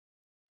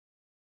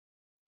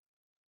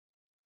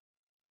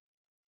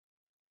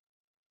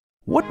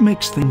What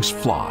makes things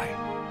fly?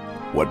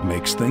 What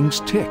makes things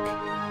tick?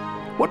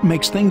 What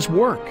makes things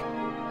work?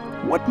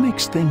 What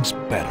makes things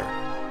better?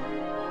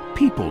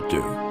 People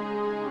do.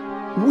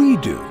 We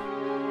do.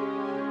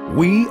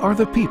 We are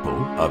the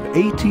people of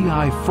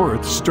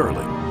ATI-Firth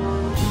Sterling.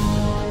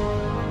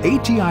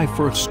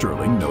 ATI-Firth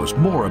Sterling knows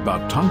more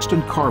about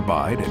tungsten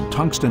carbide and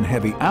tungsten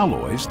heavy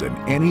alloys than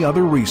any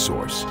other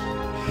resource.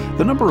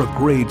 The number of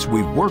grades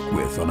we work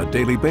with on a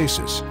daily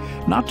basis,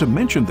 not to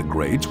mention the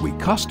grades we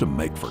custom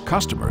make for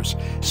customers,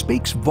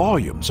 speaks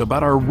volumes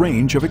about our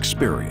range of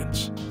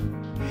experience.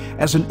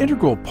 As an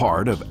integral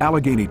part of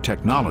Allegheny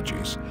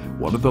Technologies,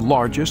 one of the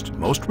largest,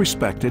 most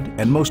respected,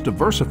 and most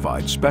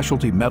diversified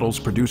specialty metals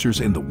producers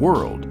in the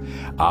world,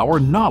 our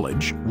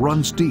knowledge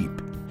runs deep.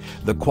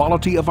 The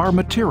quality of our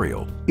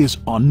material is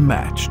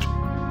unmatched.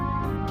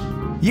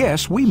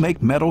 Yes, we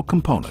make metal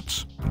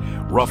components.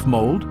 Rough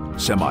mold,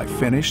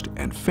 semi-finished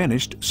and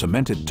finished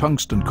cemented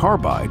tungsten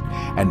carbide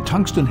and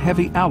tungsten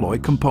heavy alloy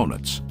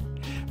components.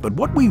 But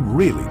what we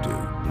really do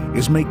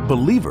is make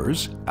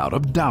believers out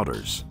of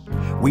doubters.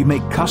 We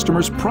make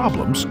customers'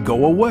 problems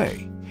go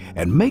away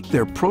and make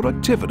their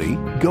productivity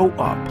go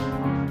up.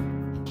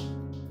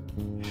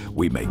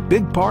 We make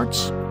big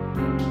parts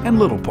and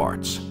little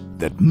parts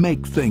that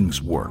make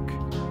things work,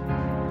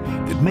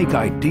 that make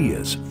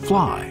ideas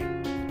fly.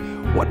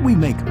 What we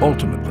make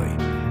ultimately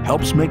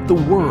helps make the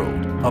world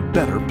a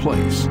better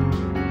place,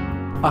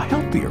 a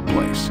healthier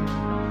place,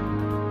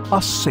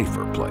 a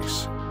safer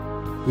place.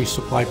 We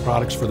supply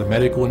products for the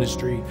medical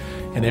industry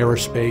and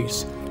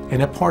aerospace,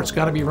 and that part's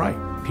got to be right.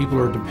 People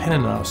are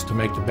dependent on us to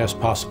make the best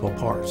possible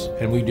parts,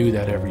 and we do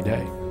that every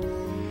day.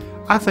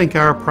 I think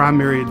our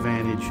primary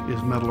advantage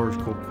is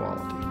metallurgical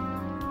quality.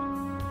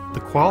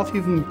 The quality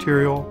of the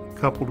material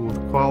coupled with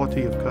the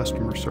quality of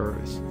customer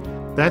service.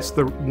 That's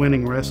the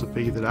winning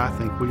recipe that I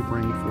think we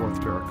bring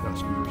forth to our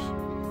customers.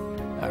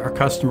 Our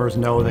customers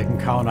know they can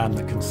count on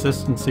the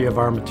consistency of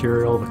our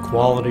material, the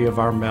quality of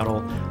our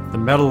metal, the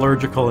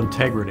metallurgical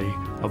integrity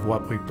of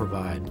what we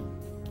provide.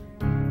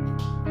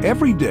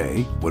 Every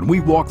day when we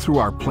walk through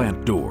our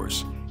plant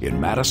doors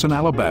in Madison,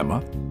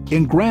 Alabama,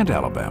 in Grant,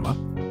 Alabama,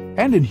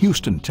 and in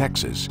Houston,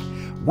 Texas,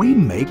 we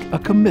make a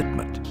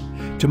commitment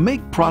to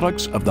make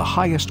products of the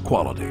highest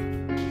quality,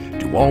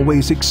 to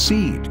always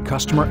exceed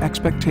customer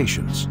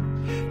expectations,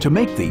 to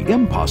make the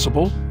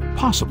impossible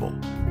possible.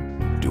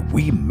 Do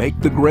we make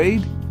the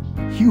grade?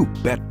 You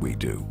bet we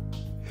do.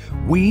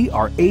 We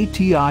are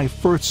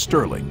ATI-Firth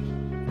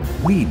Sterling.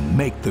 We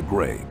make the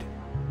grade.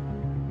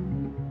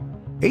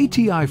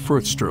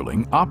 ATI-Firth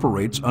Sterling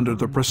operates under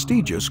the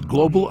prestigious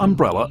global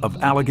umbrella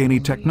of Allegheny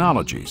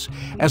Technologies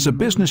as a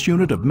business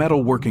unit of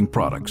metalworking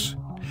products.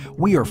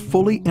 We are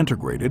fully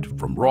integrated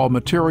from raw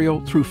material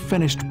through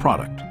finished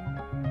product.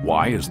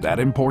 Why is that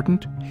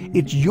important?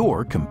 It's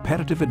your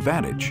competitive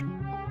advantage.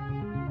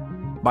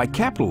 By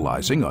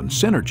capitalizing on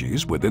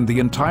synergies within the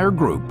entire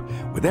group,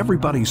 with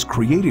everybody's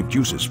creative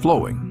juices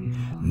flowing,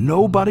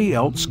 nobody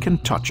else can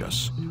touch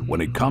us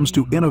when it comes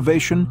to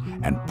innovation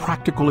and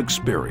practical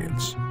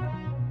experience.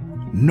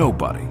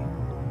 Nobody.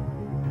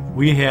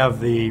 We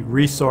have the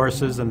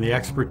resources and the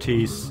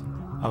expertise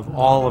of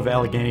all of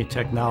Allegheny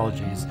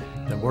Technologies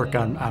that work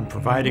on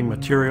providing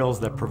materials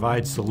that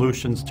provide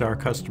solutions to our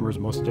customers'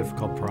 most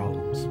difficult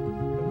problems.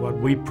 What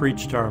we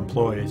preach to our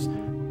employees,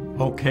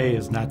 okay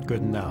is not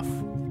good enough.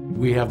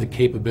 We have the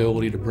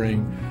capability to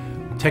bring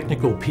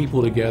technical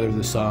people together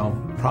to solve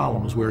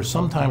problems where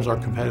sometimes our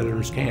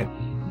competitors can't.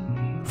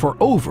 For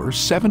over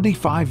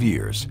 75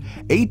 years,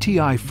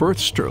 ATI-Firth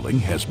Sterling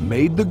has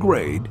made the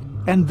grade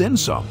and then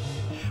some.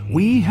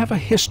 We have a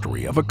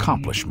history of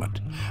accomplishment,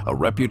 a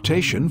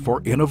reputation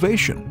for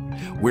innovation.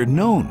 We're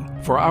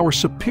known for our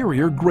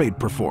superior grade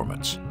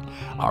performance.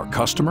 Our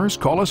customers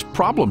call us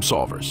problem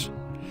solvers.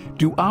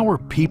 Do our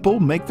people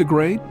make the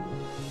grade?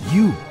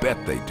 You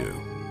bet they do.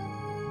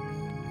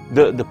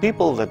 The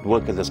people that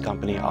work at this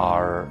company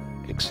are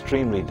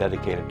extremely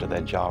dedicated to their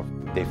job.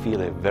 They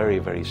feel a very,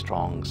 very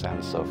strong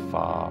sense of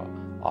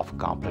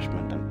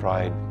accomplishment and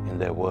pride in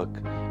their work,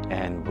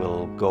 and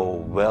will go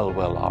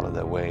well out of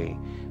their way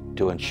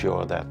to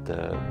ensure that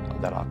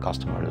that our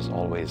customer is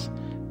always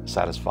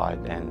satisfied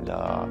and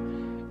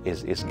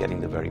is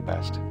getting the very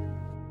best.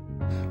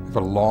 We have a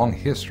long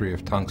history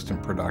of tungsten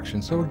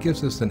production, so it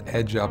gives us an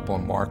edge up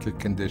on market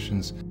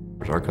conditions.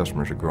 Our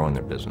customers are growing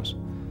their business,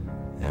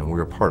 and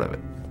we're a part of it.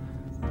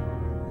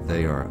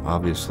 They are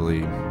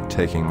obviously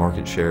taking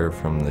market share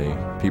from the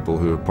people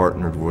who have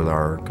partnered with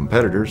our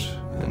competitors,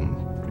 and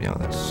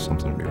that's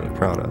something to be really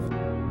proud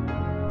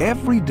of.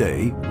 Every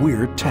day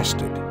we're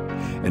tested,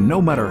 and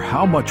no matter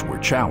how much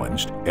we're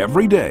challenged,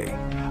 every day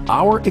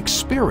our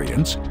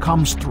experience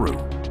comes through.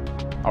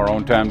 Our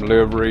on-time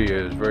delivery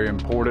is very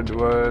important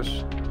to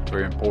us,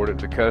 very important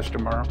to the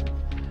customer.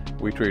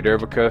 We treat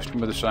every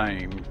customer the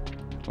same,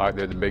 like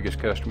they're the biggest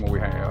customer we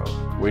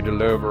have. We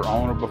deliver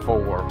on or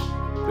before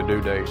the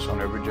due dates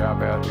on every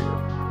job out here.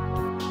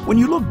 When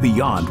you look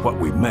beyond what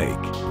we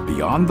make,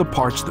 beyond the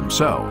parts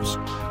themselves,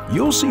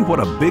 you'll see what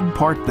a big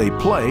part they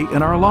play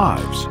in our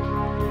lives.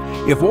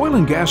 If oil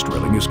and gas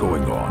drilling is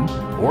going on,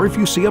 or if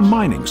you see a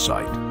mining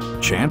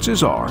site,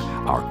 chances are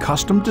our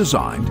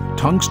custom-designed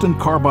tungsten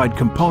carbide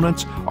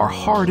components are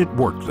hard at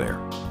work there.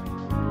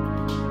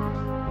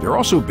 They're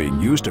also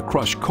being used to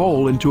crush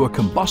coal into a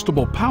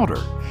combustible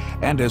powder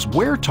and as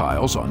wear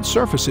tiles on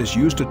surfaces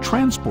used to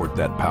transport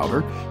that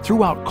powder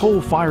throughout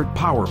coal-fired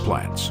power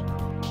plants.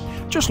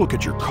 Just look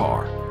at your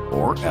car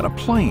or at a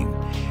plane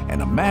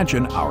and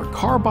imagine our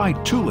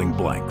carbide tooling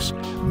blanks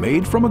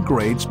made from a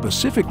grade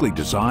specifically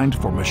designed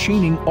for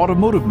machining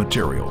automotive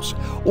materials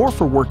or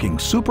for working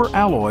super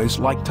alloys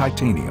like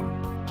titanium.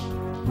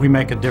 We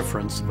make a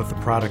difference with the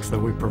products that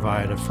we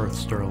provide at Firth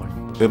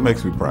Sterling. It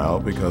makes me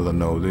proud because I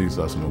know these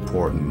are some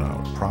important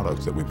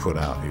products that we put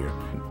out here,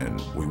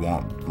 and we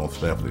want most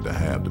definitely to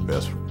have the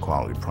best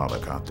quality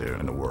product out there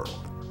in the world.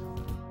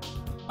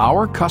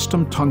 Our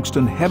custom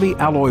tungsten heavy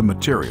alloy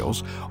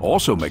materials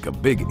also make a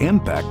big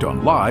impact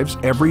on lives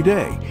every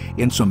day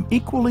in some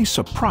equally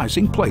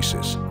surprising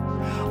places,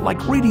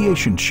 like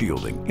radiation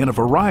shielding in a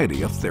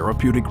variety of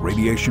therapeutic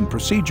radiation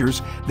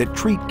procedures that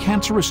treat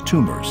cancerous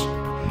tumors,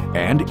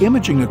 and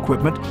imaging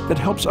equipment that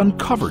helps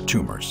uncover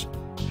tumors.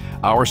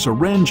 Our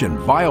syringe and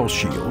vial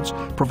shields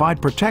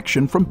provide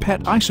protection from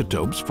PET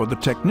isotopes for the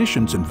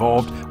technicians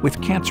involved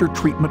with cancer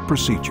treatment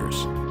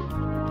procedures.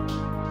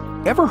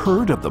 Ever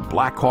heard of the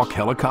Black Hawk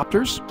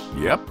helicopters?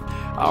 Yep,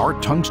 our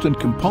tungsten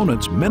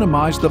components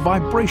minimize the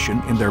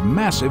vibration in their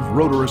massive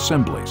rotor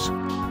assemblies.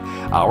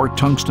 Our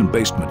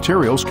tungsten-based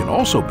materials can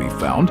also be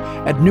found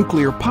at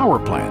nuclear power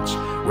plants,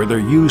 where they're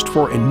used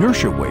for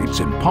inertia weights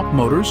in pump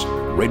motors,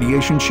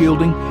 radiation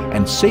shielding,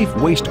 and safe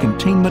waste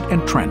containment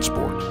and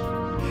transport.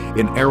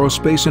 In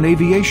aerospace and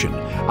aviation,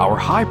 our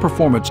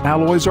high-performance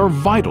alloys are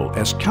vital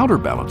as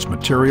counterbalance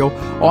material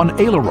on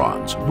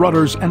ailerons,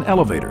 rudders, and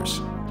elevators.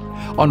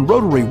 On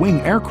rotary wing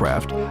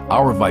aircraft,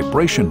 our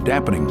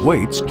vibration-dampening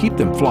weights keep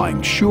them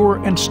flying sure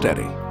and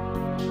steady.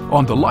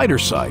 On the lighter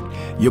side,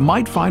 you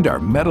might find our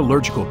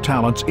metallurgical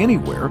talents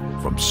anywhere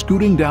from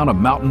scooting down a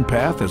mountain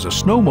path as a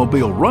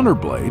snowmobile runner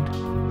blade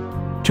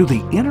to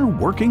the inner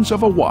workings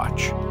of a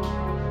watch,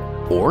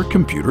 or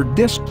computer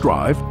disk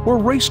drive or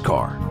race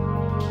car,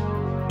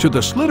 to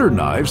the slitter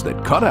knives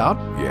that cut out,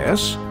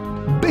 yes,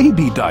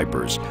 baby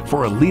diapers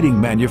for a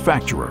leading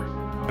manufacturer.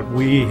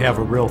 We have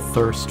a real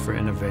thirst for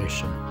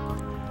innovation.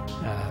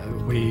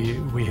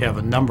 We have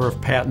a number of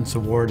patents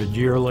awarded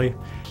yearly.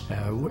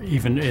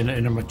 Even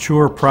in a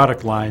mature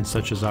product line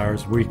such as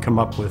ours, we come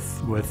up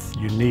with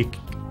unique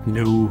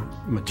new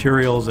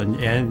materials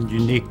and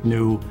unique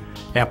new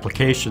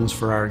applications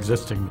for our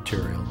existing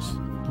materials.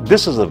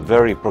 This is a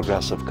very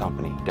progressive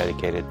company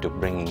dedicated to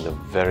bringing the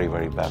very,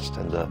 very best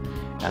and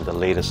the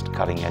latest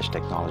cutting-edge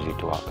technology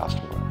to our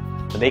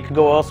customer. They could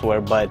go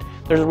elsewhere, but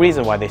there's a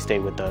reason why they stay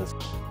with us.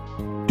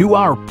 Do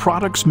our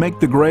products make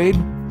the grade?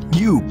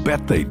 You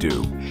bet they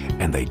do.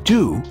 And they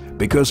do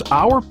because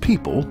our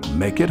people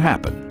make it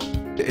happen.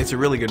 It's a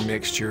really good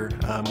mixture.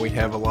 We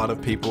have a lot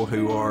of people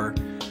who are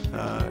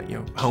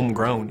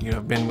homegrown,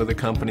 have been with the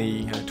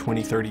company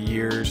 20, 30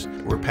 years.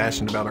 We're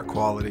passionate about our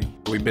quality.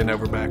 We bend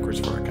over backwards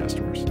for our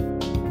customers.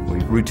 We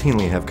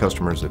routinely have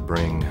customers that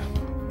bring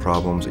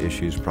problems,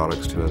 issues,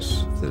 products to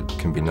us that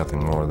can be nothing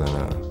more than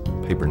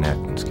a paper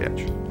napkin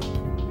sketch.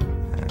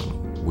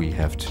 And we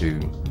have to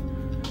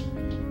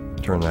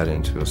turn that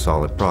into a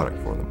solid product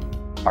for them.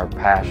 Our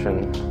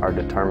passion, our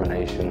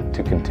determination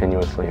to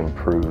continuously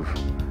improve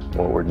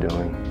what we're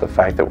doing, the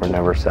fact that we're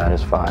never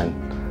satisfied,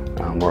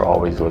 we're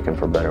always looking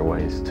for better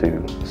ways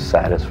to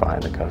satisfy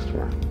the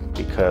customer.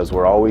 Because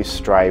we're always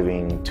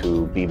striving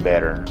to be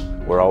better.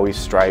 We're always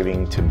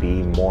striving to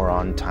be more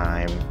on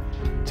time,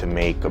 to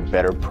make a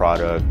better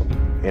product.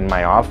 In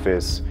my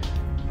office,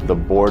 the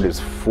board is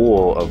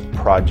full of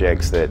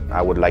projects that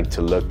I would like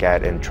to look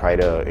at and try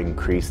to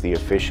increase the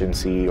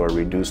efficiency or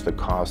reduce the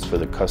cost for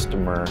the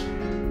customer.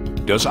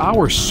 Does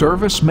our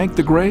service make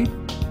the grade?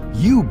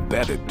 You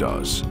bet it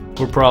does.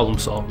 We're problem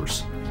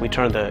solvers. We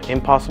turn the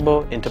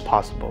impossible into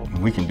possible.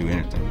 We can do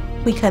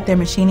anything. We cut their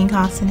machining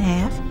costs in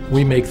half.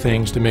 We make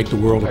things to make the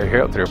world a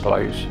healthier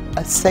place.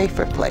 A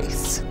safer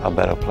place. A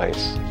better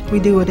place. We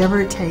do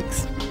whatever it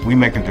takes. We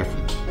make a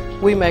difference.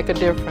 We make a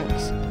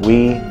difference.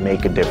 We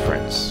make a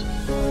difference.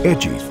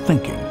 Edgy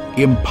thinking,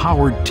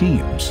 empowered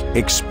teams,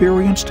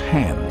 experienced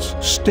hands,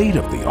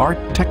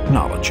 state-of-the-art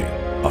technology,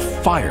 a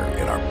fire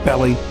in our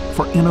belly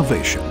for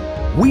innovation.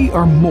 We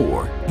are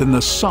more than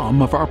the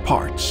sum of our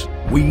parts.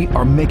 We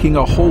are making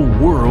a whole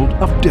world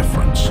of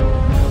difference.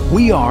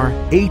 We are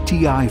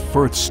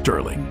ATI-Firth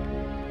Sterling.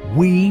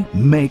 We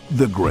make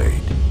the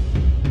grade.